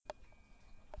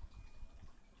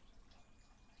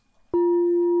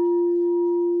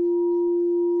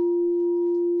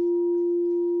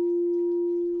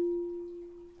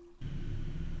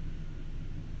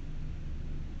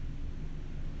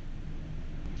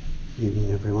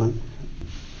Evening, everyone.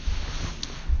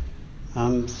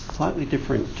 Slightly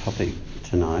different topic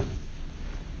tonight.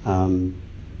 Something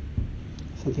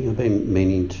I've been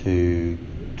meaning to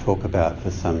talk about for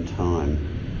some time.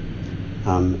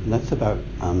 And that's about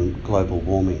global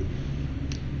warming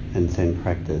and Zen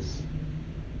practice.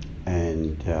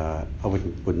 And I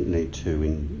wouldn't need to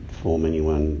inform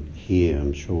anyone here,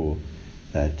 I'm sure,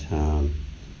 that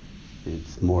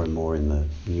it's more and more in the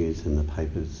news and the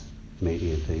papers,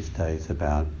 media these days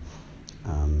about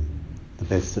the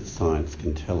best that science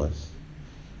can tell us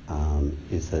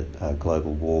is that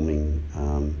global warming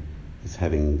is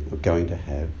going to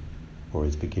have, or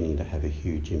is beginning to have a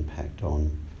huge impact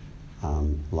on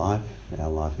life, our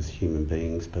life as human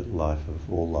beings, but life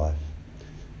of all life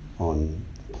on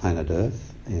planet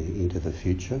Earth into the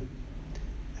future,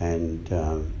 and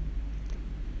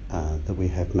that we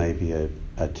have maybe a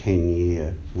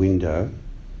 10-year window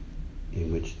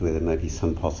in which where there may be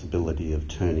some possibility of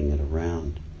turning it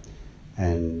around.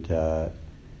 And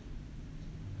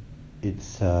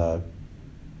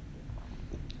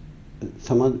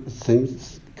someone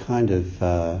seems kind of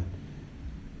to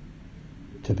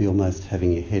be almost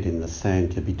having your head in the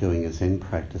sand, to be doing a Zen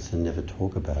practice and never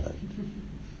talk about it.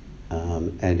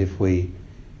 And if we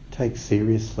take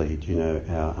seriously,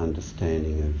 our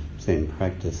understanding of Zen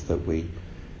practice, that we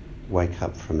wake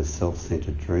up from a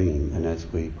self-centered dream, and as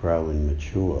we grow and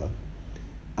mature,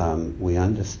 we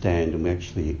understand, and we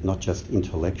actually, not just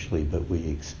intellectually, but we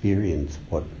experience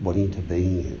what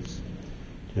interbeing is.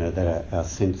 That our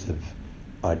sense of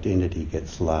identity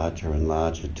gets larger and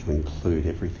larger to include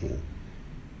everything.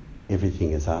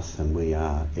 Everything is us and we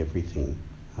are everything.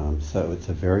 So it's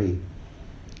a very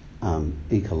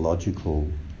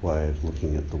ecological way of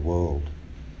looking at the world.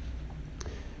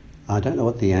 I don't know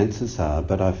what the answers are,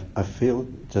 but I feel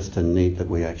just a need that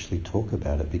we actually talk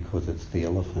about it, because it's the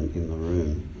elephant in the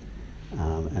room,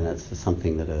 and it's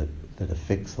something that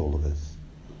affects all of us.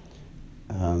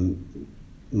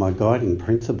 My guiding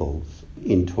principles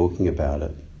in talking about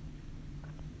it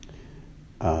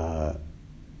are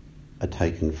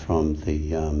taken from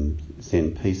the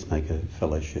Zen Peacemaker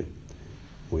Fellowship,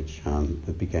 which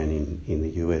began in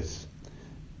the US,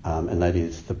 and that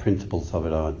is, the principles of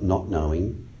it are not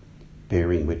knowing,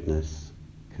 bearing witness,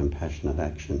 compassionate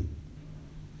action,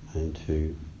 and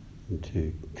to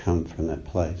come from that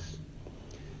place.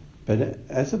 But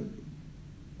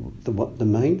the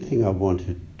main thing I want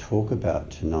to talk about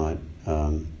tonight,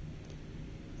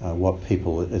 what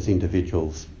people as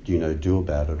individuals do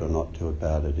about it or not do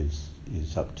about it is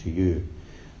up to you.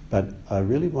 But I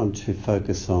really want to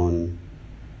focus on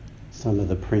some of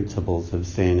the principles of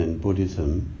Zen and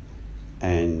Buddhism,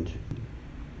 and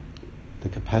the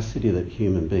capacity that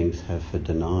human beings have for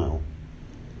denial,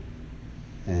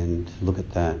 and look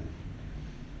at that.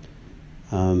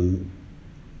 I'm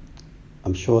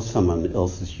sure someone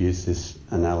else has used this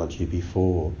analogy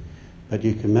before, but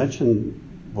you can imagine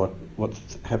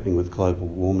what's happening with global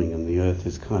warming, and the Earth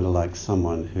is kind of like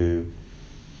someone who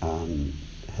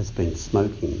has been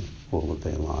smoking all of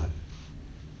their life,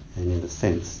 and in a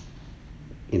sense,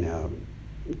 in our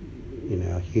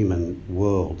human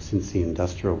world, since the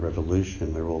Industrial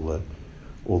Revolution, where all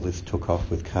this took off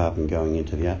with carbon going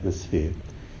into the atmosphere,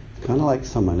 it's kind of like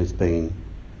someone who's been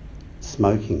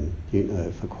smoking,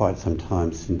 for quite some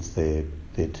time, since their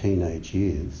teenage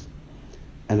years,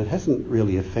 and it hasn't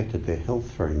really affected their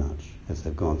health very much as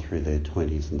they've gone through their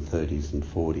 20s and 30s and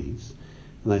 40s,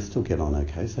 and they still get on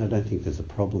okay, so I don't think there's a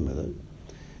problem with it.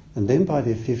 And then by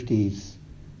their 50s,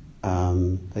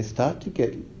 they start to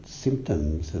get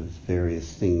symptoms of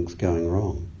various things going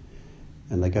wrong,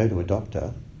 and they go to a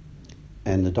doctor,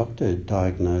 and the doctor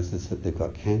diagnoses that they've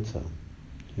got cancer,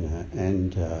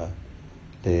 and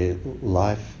their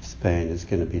lifespan is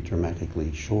going to be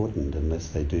dramatically shortened unless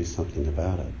they do something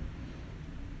about it.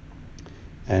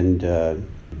 And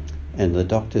the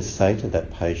doctors say to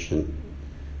that patient,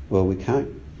 well, we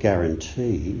can't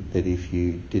guarantee that if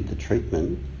you did the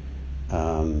treatment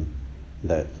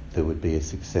that there would be a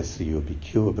success, so you would be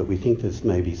cured, but we think there's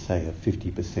maybe, say, a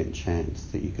 50% chance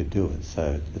that you could do it,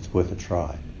 so it's worth a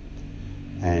try.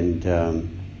 And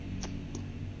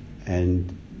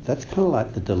that's kind of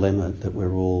like the dilemma that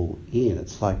we're all in.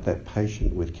 It's like that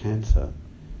patient with cancer,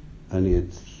 only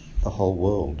it's the whole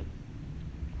world,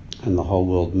 and the whole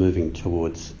world moving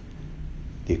towards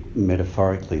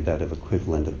metaphorically that of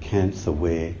equivalent of cancer,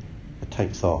 where it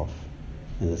takes off,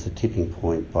 and there's a tipping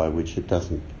point by which it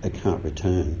can't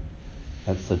return.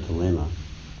 That's the dilemma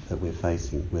that we're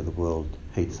facing, where the world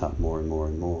heats up more and more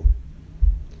and more,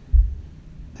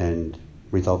 and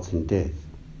results in death.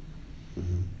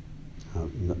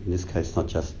 In this case, not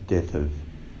just death of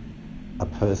a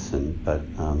person, but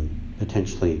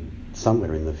potentially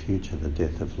somewhere in the future the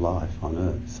death of life on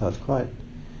Earth. So it's quite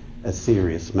a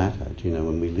serious matter,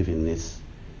 when we live in this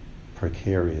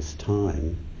precarious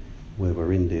time where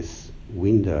we're in this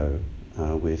window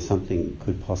where something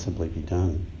could possibly be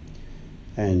done.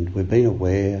 And we've been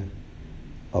aware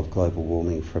of global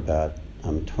warming for about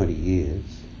 20 years,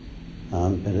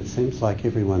 but it seems like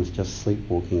everyone's just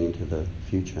sleepwalking into the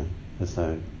future as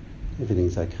though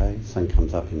everything's okay, sun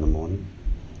comes up in the morning,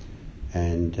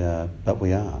 and but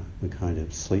we're kind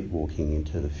of sleepwalking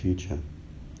into the future.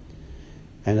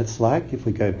 And it's like, if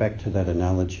we go back to that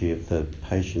analogy of the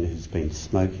patient who's been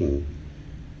smoking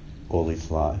all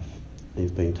his life,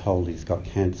 he's been told he's got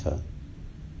cancer,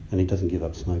 and he doesn't give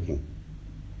up smoking,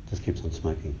 just keeps on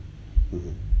smoking.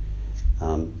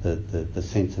 The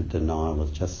sense of denial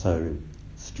is just so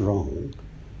strong,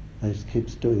 he just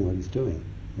keeps doing what he's doing.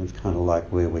 And it's kind of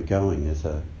like where we're going as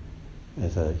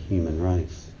a human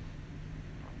race.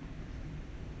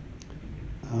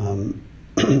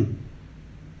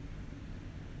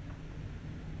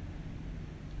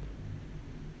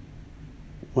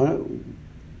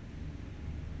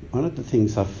 One of the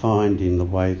things I find in the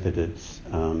way that it's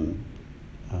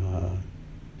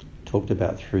talked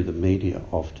about through the media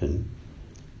often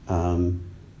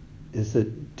is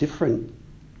that different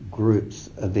groups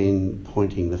are then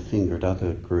pointing the finger at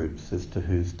other groups as to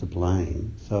who's to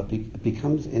blame. So it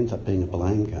ends up being a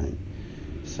blame game.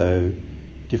 So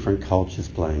different cultures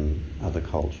blame other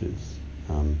cultures.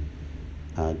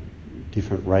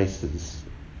 Different races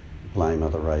blame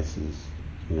other races.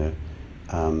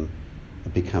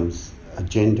 It becomes a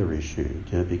gender issue.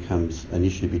 It becomes an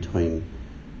issue between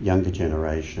younger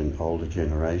generation, older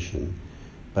generation.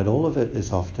 But all of it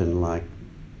is often like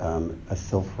a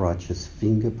self-righteous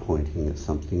finger pointing at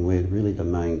something, where really the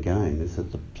main game is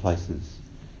that the place is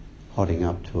hotting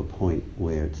up to a point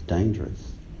where it's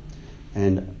dangerous.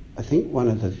 And I think one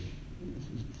of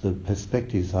the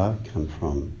perspectives I've come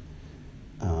from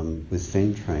with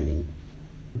Zen training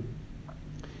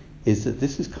is that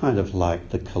this is kind of like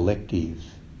the collective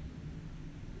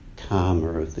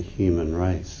karma of the human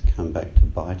race come back to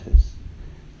bite us,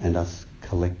 and us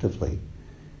collectively.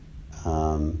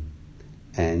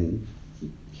 And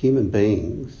human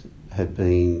beings have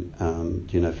been,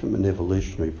 from an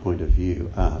evolutionary point of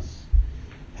view, us,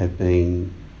 have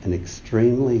been an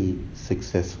extremely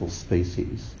successful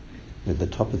species at the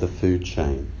top of the food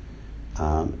chain.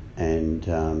 And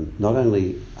not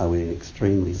only are we an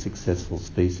extremely successful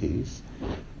species,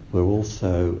 we're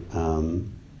also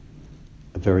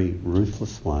a very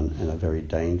ruthless one and a very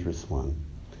dangerous one.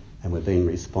 And we've been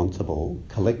responsible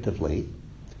collectively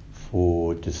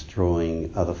for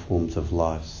destroying other forms of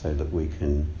life so that we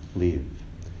can live.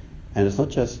 And it's not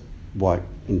just white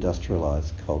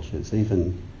industrialised cultures,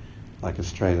 even like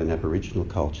Australian Aboriginal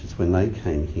cultures, when they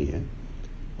came here,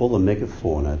 all the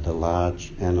megafauna, the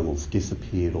large animals,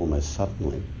 disappeared almost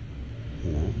suddenly,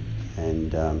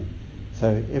 and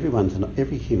so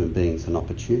every human being's an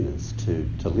opportunist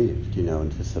to live,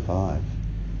 and to survive.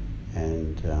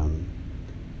 And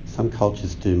some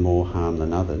cultures do more harm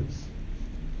than others,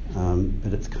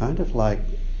 but it's kind of like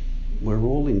we're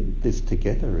all in this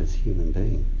together as human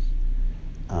beings.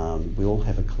 We all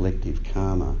have a collective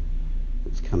karma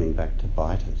that's coming back to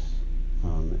bite us,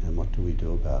 and what do we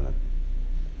do about it?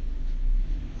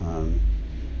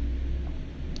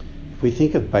 If we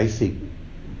think of basic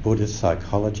Buddhist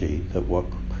psychology, that what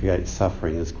creates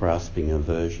suffering is grasping,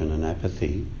 aversion and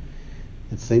apathy,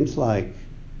 it seems like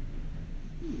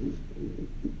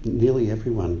nearly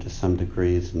everyone to some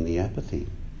degree is in the apathy.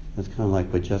 It's kind of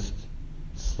like we're just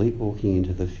sleepwalking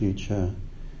into the future.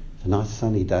 It's a nice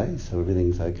sunny day, so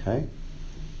everything's okay.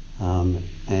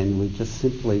 And we're just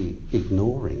simply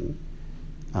ignoring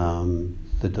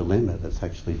the dilemma that's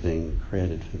actually being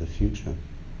created for the future.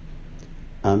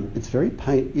 It's very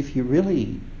if you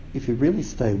really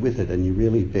stay with it and you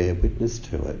really bear witness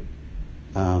to it,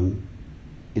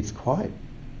 it's quite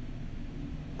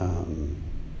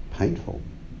painful,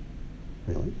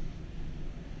 really.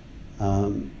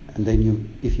 And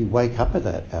then if you wake up out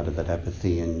of that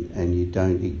apathy and you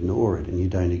don't ignore it, and you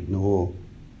don't ignore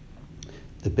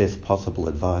the best possible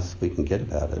advice we can get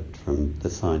about it from the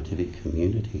scientific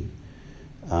community,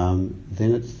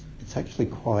 then it's actually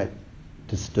quite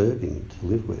disturbing to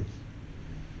live with.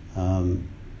 And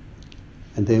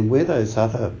then where those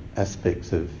other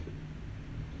aspects of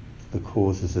the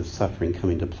causes of suffering come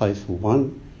into place, well,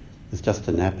 one is just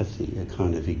an apathy, a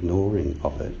kind of ignoring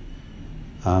of it.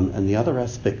 And the other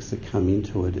aspects that come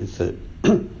into it is that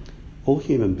all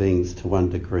human beings, to one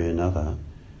degree or another,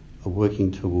 are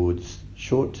working towards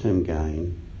short-term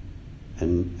gain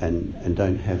and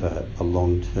don't have a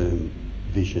long-term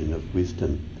vision of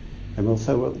wisdom. And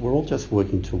also we're all just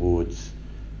working towards,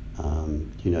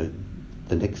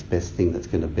 the next best thing that's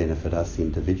going to benefit us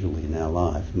individually in our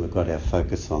life, and we've got our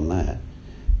focus on that.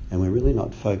 And we're really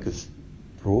not focused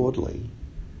broadly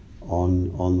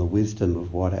on the wisdom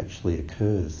of what actually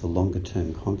occurs, the longer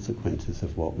term consequences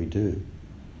of what we do.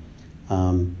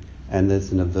 And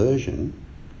there's an aversion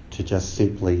to just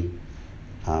simply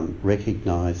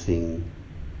recognising,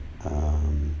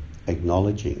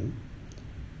 acknowledging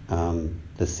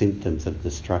the symptoms of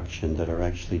destruction that are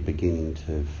actually beginning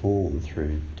to form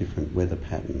through different weather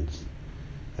patterns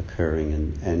occurring,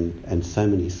 and so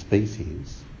many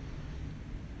species,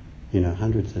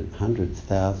 hundreds,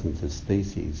 thousands of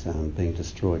species being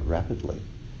destroyed rapidly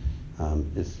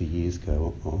as the years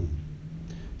go on.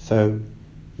 So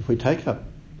if we take up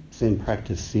Zen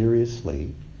practice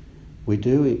seriously, we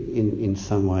do in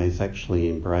some ways actually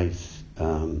embrace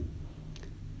a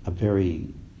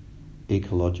very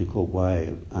ecological way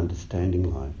of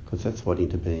understanding life, because that's what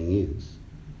interbeing is.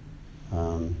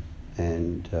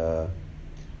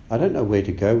 I don't know where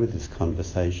to go with this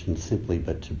conversation, simply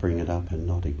but to bring it up and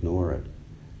not ignore it,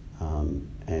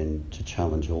 and to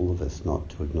challenge all of us not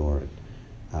to ignore it.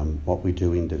 What we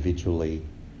do individually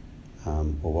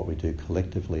or what we do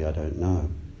collectively, I don't know.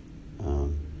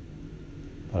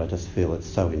 But I just feel it's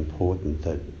so important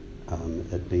that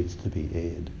it needs to be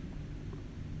aired.